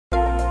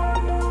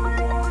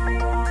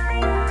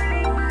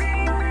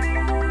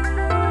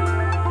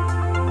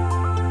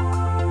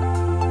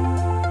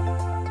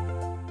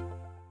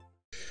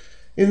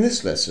In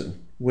this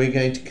lesson, we're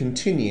going to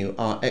continue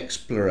our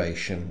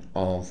exploration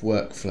of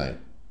workflow.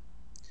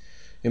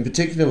 In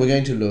particular, we're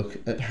going to look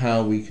at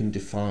how we can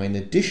define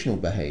additional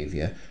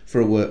behaviour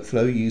for a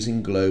workflow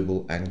using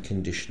global and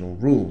conditional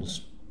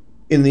rules.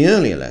 In the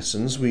earlier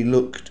lessons, we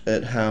looked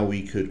at how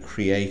we could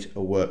create a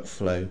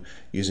workflow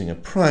using a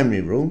primary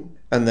rule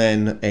and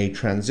then a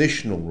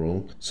transitional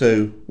rule,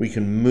 so we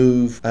can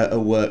move a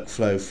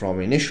workflow from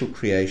initial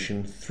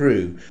creation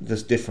through the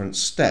different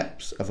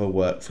steps of a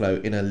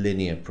workflow in a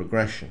linear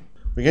progression.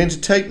 We're going to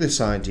take this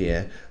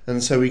idea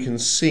and so we can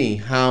see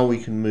how we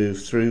can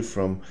move through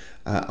from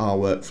our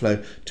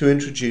workflow to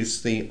introduce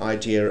the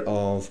idea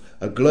of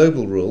a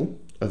global rule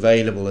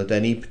available at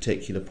any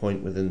particular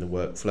point within the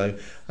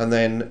workflow, and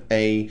then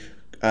a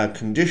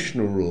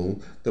conditional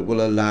rule that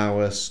will allow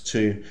us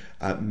to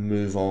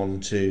move on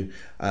to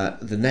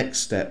the next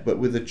step, but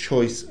with a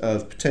choice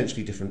of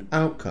potentially different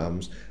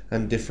outcomes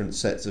and different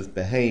sets of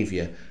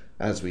behaviour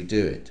as we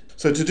do it.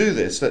 So to do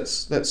this,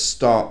 let's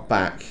start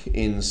back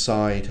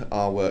inside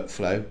our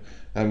workflow,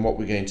 and what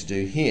we're going to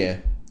do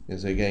here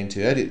is we're going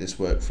to edit this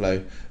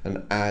workflow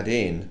and add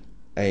in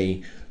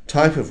a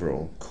type of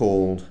rule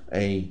called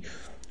a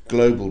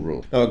global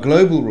rule. Now, a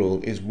global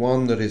rule is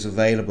one that is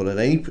available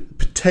at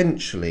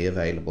potentially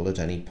available at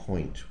any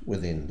point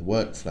within the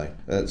workflow.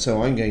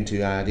 So I'm going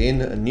to add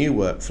in a new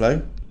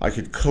workflow. I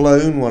could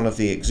clone one of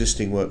the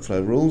existing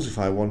workflow rules if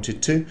I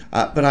wanted to,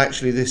 but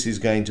actually this is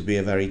going to be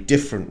a very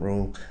different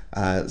rule.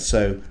 This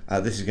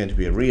is going to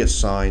be a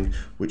reassign,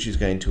 which is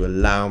going to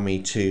allow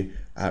me to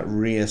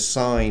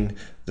reassign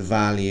the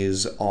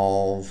values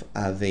of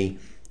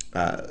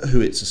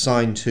who it's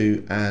assigned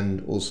to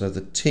and also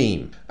the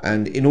team.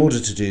 And in order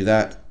to do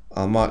that,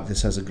 I'll mark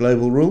this as a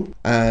global rule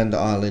and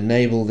I'll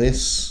enable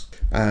this,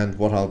 and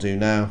what I'll do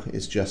now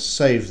is just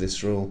save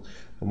this rule,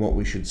 and what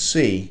we should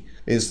see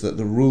is that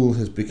the rule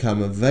has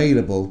become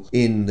available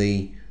in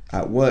the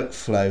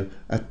workflow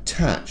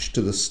attached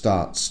to the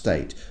start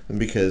state, and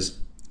because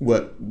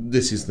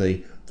this is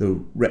the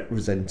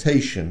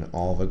representation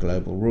of a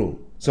global rule.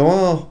 So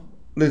our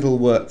little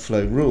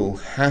workflow rule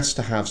has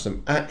to have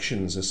some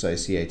actions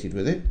associated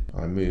with it.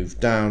 I move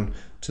down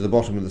to the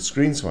bottom of the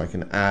screen so I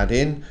can add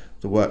in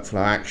the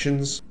workflow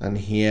actions, and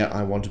here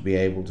I want to be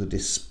able to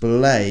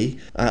display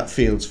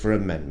fields for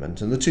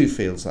amendment, and the two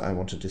fields that I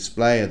want to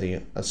display are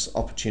the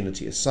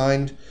opportunity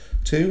assigned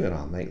to, and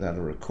I'll make that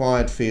a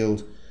required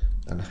field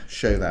and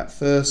show that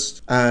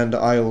first, and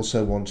I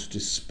also want to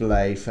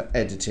display for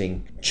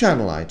editing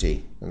channel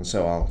ID, and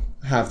so I'll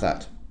have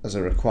that as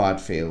a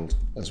required field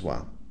as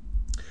well.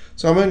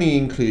 So I'm only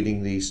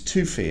including these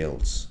two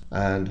fields,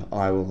 and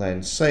I will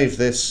then save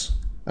this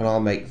and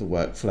I'll make the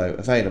workflow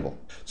available.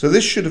 So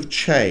this should have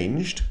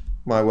changed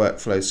my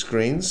workflow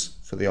screens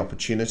for the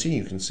opportunity.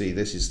 You can see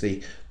this is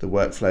the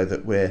workflow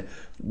that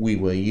we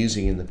were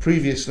using in the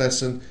previous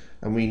lesson,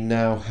 and we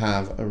now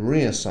have a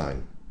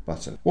reassign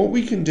button. What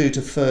we can do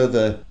to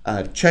further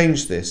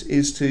change this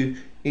is to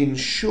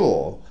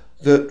ensure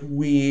that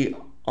we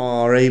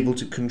are able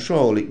to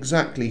control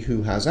exactly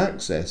who has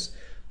access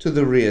to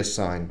the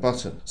reassign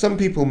button. Some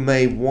people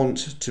may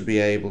want to be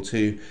able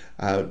to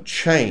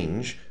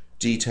change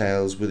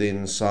details within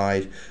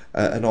inside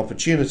an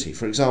opportunity.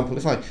 For example,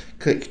 if I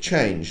click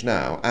change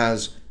now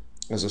as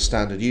a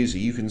standard user,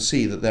 you can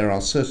see that there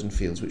are certain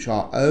fields which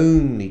are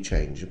only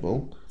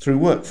changeable through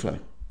workflow.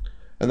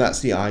 And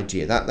that's the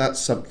idea. That's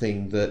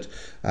something that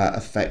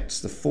affects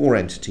the four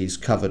entities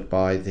covered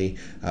by the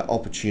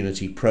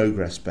opportunity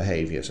progress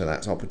behavior. So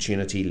that's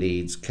opportunity,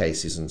 leads,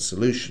 cases, and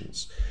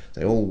solutions.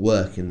 They all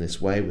work in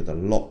this way with a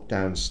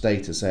lockdown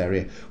status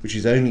area, which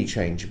is only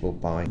changeable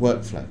by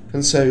workflow.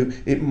 And so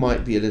it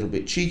might be a little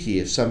bit cheeky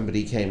if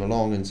somebody came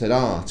along and said,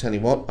 tell you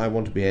what, I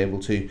want to be able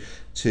to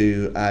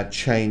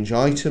change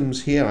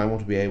items here. I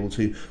want to be able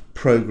to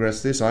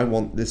progress this. I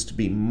want this to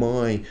be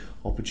my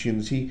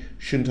opportunity.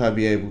 Shouldn't I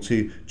be able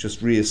to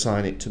just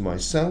reassign it to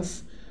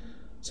myself?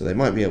 So they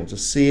might be able to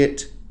see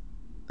it,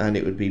 and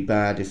it would be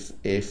bad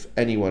if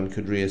anyone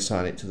could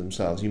reassign it to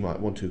themselves. You might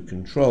want to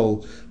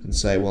control and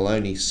say, well,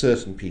 only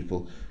certain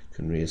people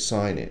can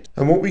reassign it.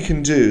 And what we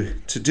can do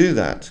to do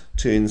that,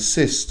 to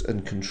insist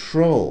and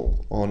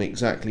control on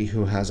exactly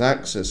who has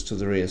access to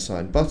the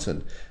reassign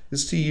button,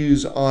 is to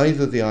use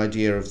either the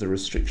idea of the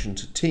restriction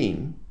to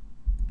team,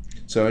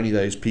 so only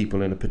those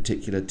people in a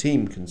particular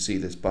team can see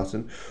this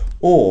button,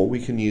 or we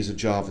can use a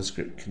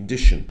JavaScript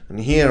condition.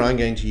 And here I'm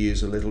going to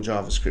use a little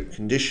JavaScript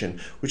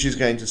condition, which is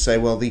going to say,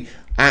 well, the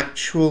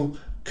actual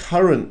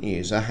current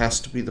user has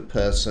to be the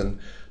person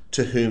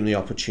to whom the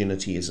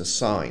opportunity is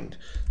assigned.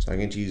 So I'm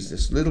going to use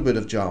this little bit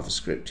of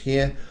JavaScript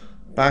here,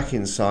 back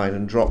inside,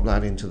 and drop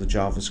that into the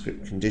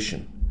JavaScript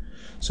condition.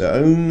 So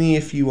only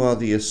if you are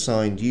the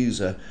assigned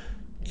user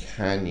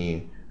can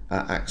you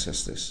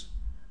access this.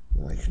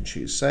 I can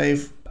choose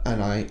save,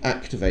 and I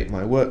activate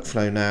my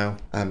workflow now,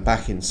 and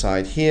back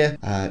inside here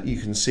you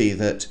can see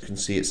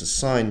it's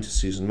assigned to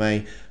Susan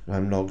May, and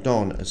I'm logged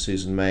on as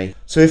Susan May.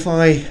 So if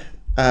I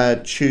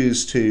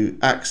choose to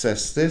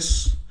access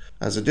this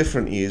as a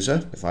different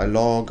user, if I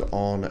log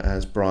on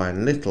as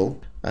Brian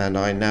Little, and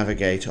I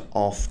navigate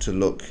off to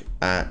look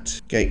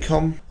at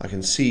GateCom, I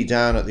can see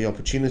down at the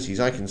opportunities,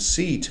 I can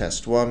see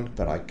test 1,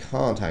 but I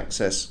can't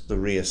access the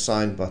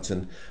reassign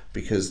button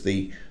because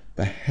the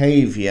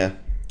behavior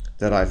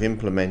that I've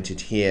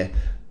implemented here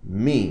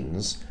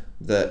means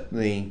that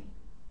the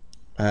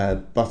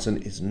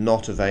button is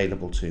not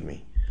available to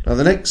me. Now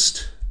the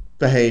next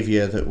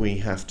behavior that we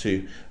have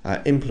to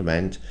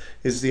implement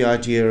is the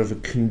idea of a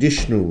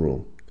conditional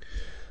rule.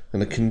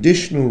 And a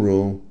conditional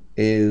rule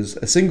is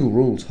a single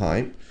rule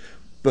type,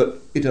 but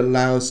it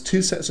allows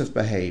two sets of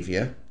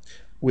behavior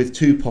with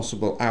two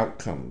possible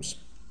outcomes.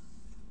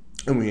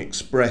 And we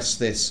express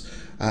this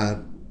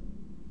in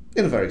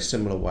a very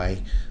similar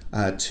way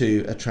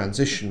to a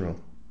transition rule.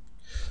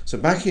 So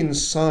back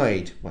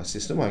inside my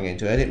system, I'm going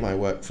to edit my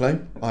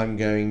workflow. I'm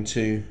going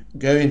to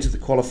go into the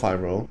qualify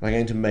rule. I'm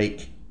going to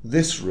make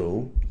this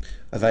rule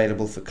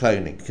available for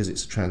cloning because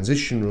it's a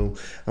transition rule,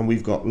 and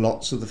we've got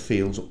lots of the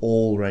fields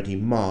already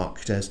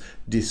marked as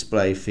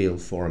display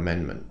field for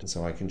amendment. And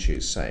so I can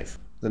choose save.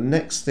 The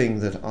next thing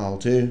that I'll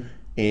do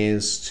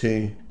is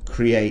to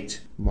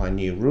create my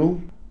new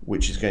rule,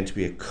 which is going to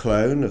be a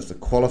clone of the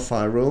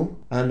qualify rule,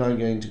 and I'm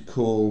going to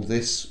call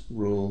this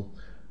rule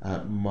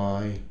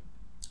my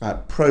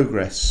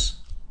progress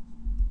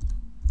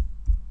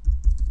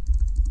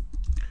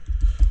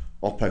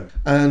oppo,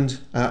 and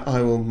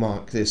I will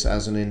mark this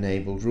as an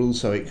enabled rule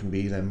so it can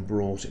be then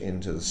brought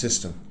into the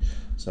system.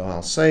 So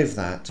I'll save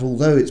that.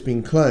 Although it's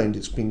been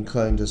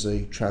cloned as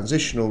a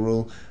transitional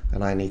rule,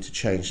 and I need to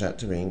change that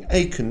to being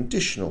a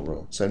conditional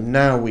rule. So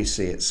now we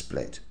see it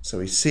split. So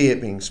we see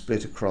it being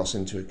split across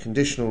into a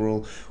conditional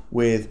rule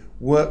with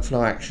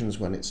workflow actions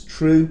when it's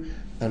true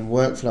and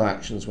workflow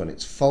actions when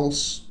it's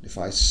false. If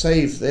I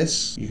save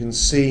this, you can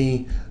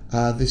see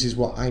this is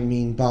what I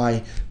mean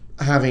by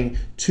having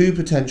two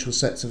potential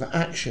sets of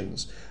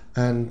actions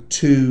and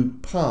two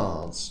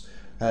paths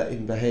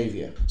in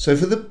behavior. So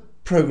for the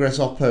progress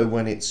oppo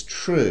when it's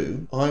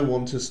true, I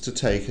want us to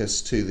take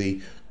us to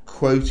the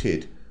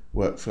quoted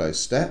workflow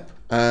step,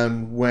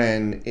 and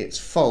when it's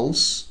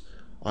false,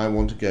 I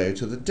want to go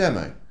to the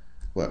demo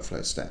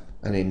workflow step.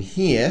 And in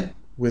here,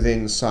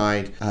 within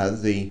inside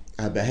the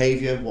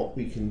behavior, what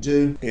we can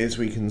do is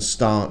we can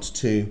start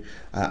to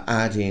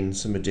add in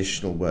some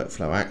additional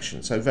workflow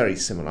action. So very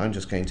similar. I'm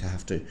just going to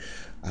have to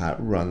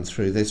run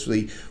through this.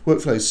 The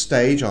workflow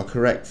stage, I'll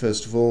correct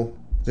first of all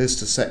this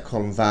to set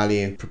column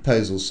value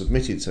proposal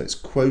submitted, so it's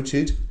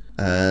quoted,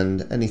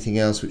 and anything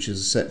else which is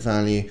a set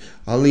value,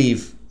 I'll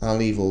leave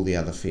all the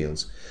other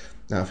fields.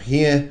 Now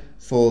here,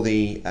 for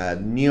the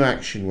new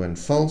action when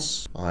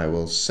false, I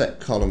will set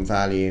column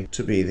value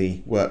to be the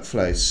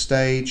workflow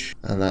stage,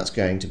 and that's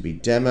going to be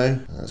demo,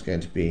 that's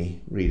going to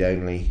be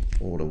read-only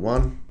order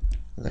 1,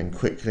 and then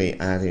quickly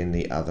add in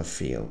the other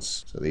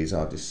fields. So these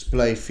are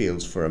display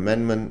fields for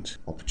amendment,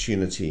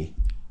 opportunity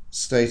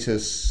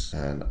status,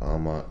 and I'll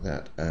mark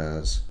that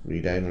as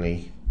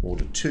read-only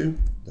order 2.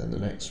 Then the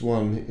next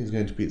one is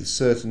going to be the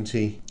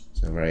certainty,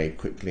 so I'm very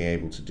quickly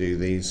able to do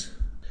these.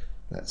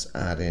 Let's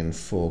add in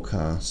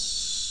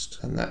forecast,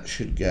 and that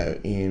should go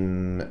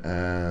in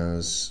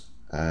as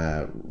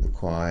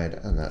required,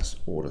 and that's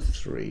order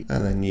 3.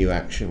 And then new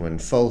action when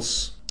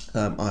false,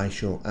 I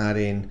shall add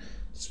in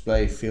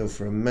display field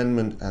for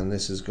amendment, and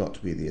this has got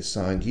to be the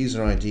assigned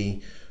user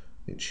ID,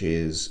 which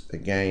is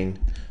again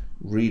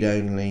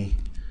read-only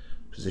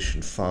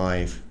position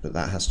 5, but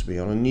that has to be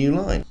on a new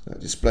line. So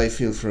display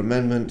field for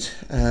amendment,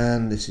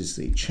 and this is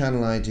the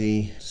channel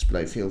ID,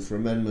 display field for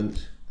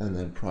amendment, and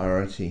then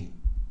priority,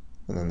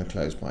 and then the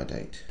close by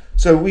date.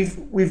 So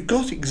we've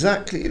got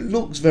exactly, it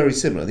looks very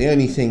similar. The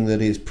only thing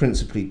that is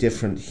principally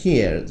different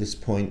here at this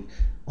point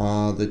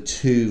are the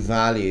two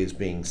values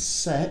being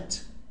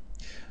set.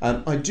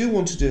 I do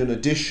want to do an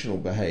additional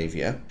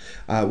behavior,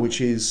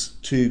 which is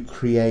to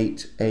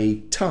create a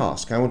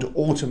task. I want to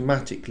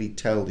automatically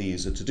tell the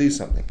user to do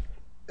something.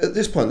 At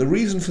this point, the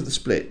reason for the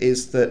split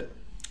is that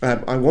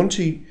I want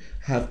to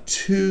have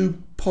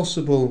two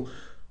possible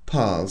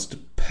paths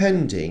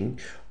depending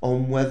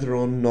on whether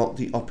or not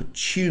the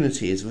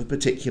opportunity is of a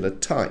particular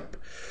type.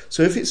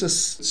 So if it's a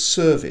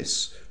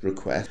service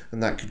request,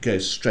 and that could go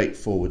straight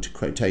forward to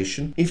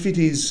quotation. If it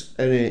is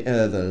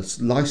the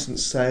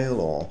license sale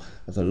or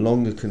the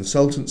longer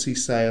consultancy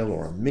sale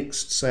or a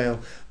mixed sale,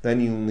 then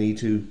you'll need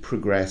to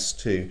progress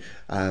to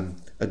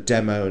a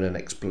demo and an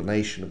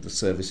explanation of the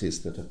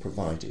services that are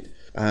provided.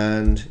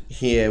 And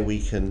here we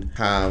can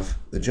have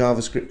the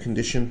JavaScript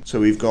condition. So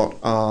we've got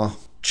our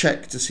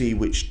check to see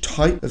which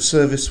type of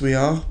service we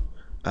are,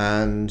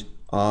 and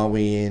are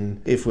we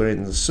in, if we're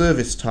in the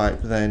service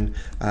type, then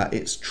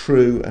it's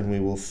true and we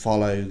will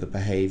follow the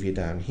behavior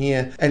down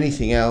here.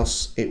 Anything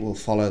else, it will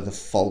follow the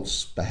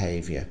false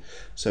behavior.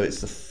 So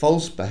it's the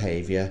false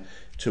behavior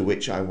to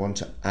which I want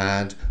to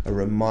add a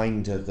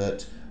reminder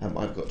that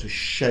I've got to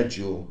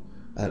schedule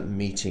a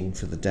meeting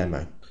for the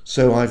demo.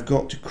 So I've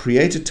got to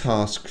create a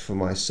task for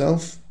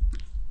myself,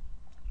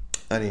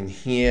 and in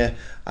here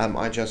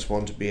I just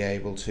want to be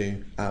able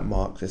to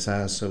mark this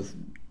as so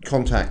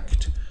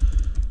contact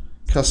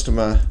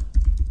customer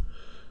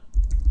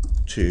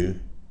to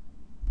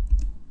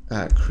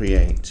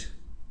create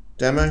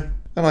demo,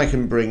 and I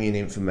can bring in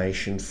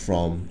information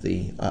from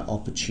the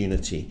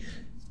opportunity.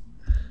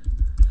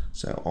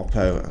 So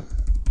Oppo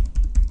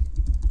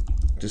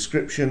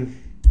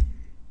description,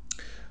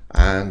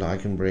 and I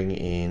can bring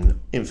in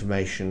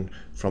information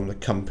from the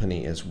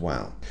company as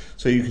well.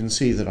 So you can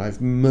see that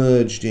I've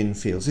merged in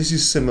fields. This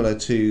is similar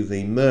to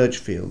the merge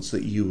fields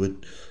that you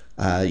would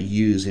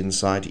use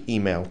inside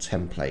email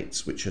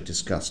templates, which are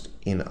discussed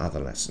in other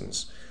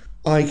lessons.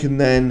 I can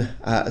then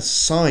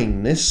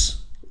assign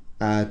this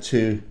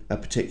to a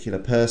particular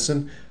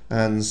person,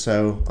 and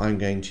so I'm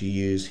going to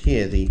use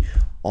here the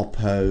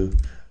Oppo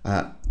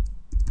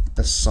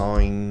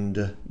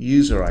assigned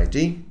user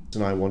ID,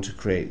 and I want to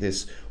create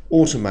this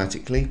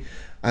automatically,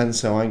 and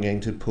so I'm going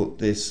to put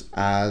this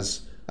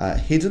as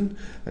hidden,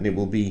 and it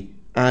will be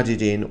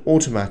added in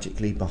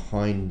automatically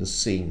behind the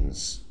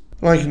scenes.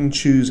 And I can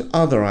choose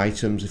other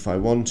items if I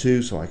want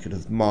to, so I could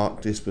have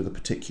marked this with a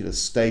particular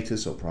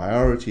status or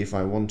priority if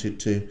I wanted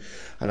to,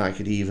 and I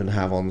could even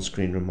have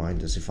on-screen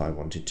reminders if I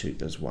wanted to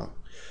as well.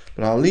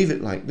 But I'll leave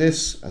it like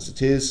this as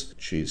it is.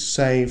 Choose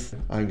save.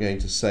 I'm going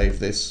to save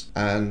this,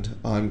 and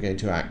I'm going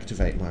to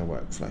activate my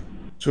workflow.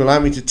 To allow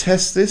me to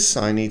test this,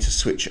 I need to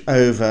switch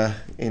over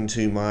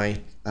into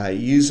my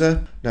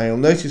user. Now you'll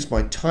notice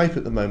my type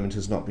at the moment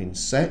has not been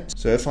set.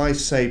 So if I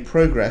say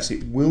progress,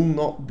 it will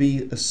not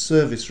be a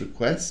service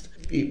request.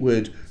 It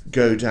would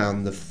go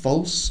down the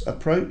false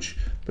approach.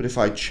 But if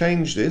I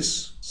change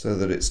this so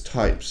that it's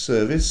type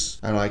service,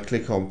 and I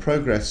click on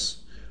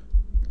progress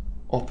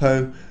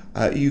Oppo,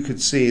 you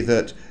could see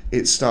that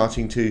it's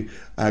starting to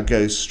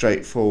go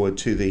straight forward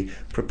to the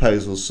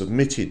proposal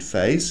submitted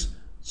phase.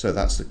 So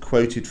that's the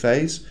quoted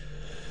phase.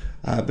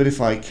 But if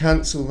I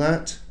cancel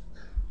that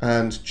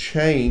and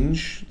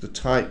change the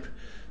type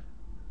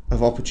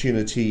of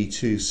opportunity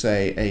to,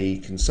 say, a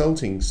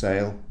consulting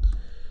sale,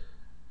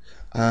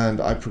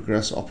 and I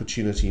progress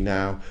opportunity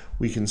now,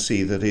 we can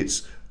see that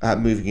it's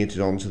moving it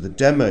on to the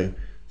demo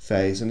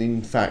phase. And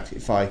in fact,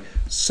 if I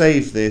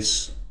save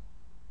this,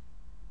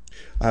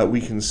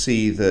 we can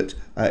see that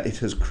it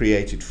has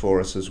created for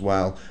us as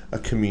well a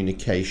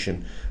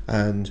communication.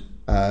 And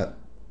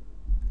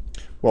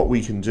what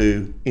we can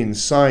do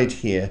inside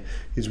here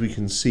is we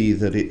can see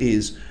that it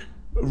is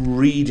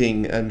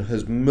reading and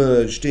has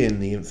merged in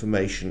the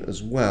information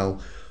as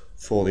well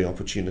for the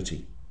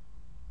opportunity,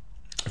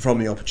 from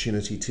the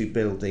opportunity to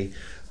build the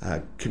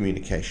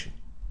communication.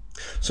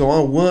 So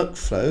our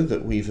workflow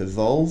that we've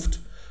evolved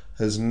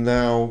has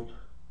now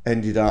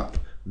ended up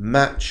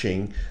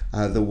matching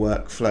the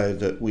workflow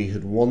that we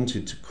had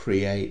wanted to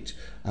create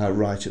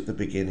right at the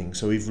beginning.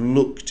 So we've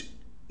looked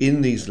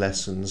in these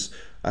lessons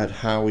at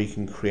how we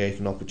can create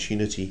an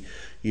opportunity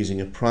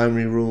using a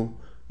primary rule,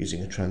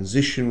 using a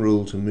transition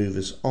rule to move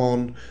us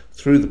on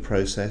through the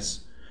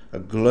process, a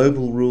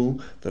global rule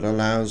that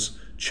allows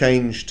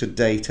change to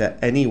data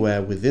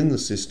anywhere within the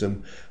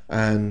system,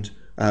 and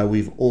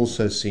we've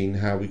also seen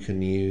how we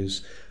can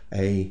use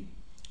a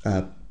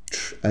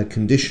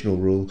conditional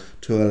rule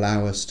to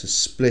allow us to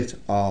split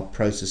our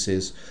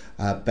processes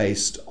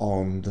based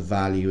on the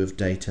value of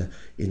data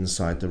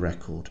inside the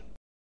record.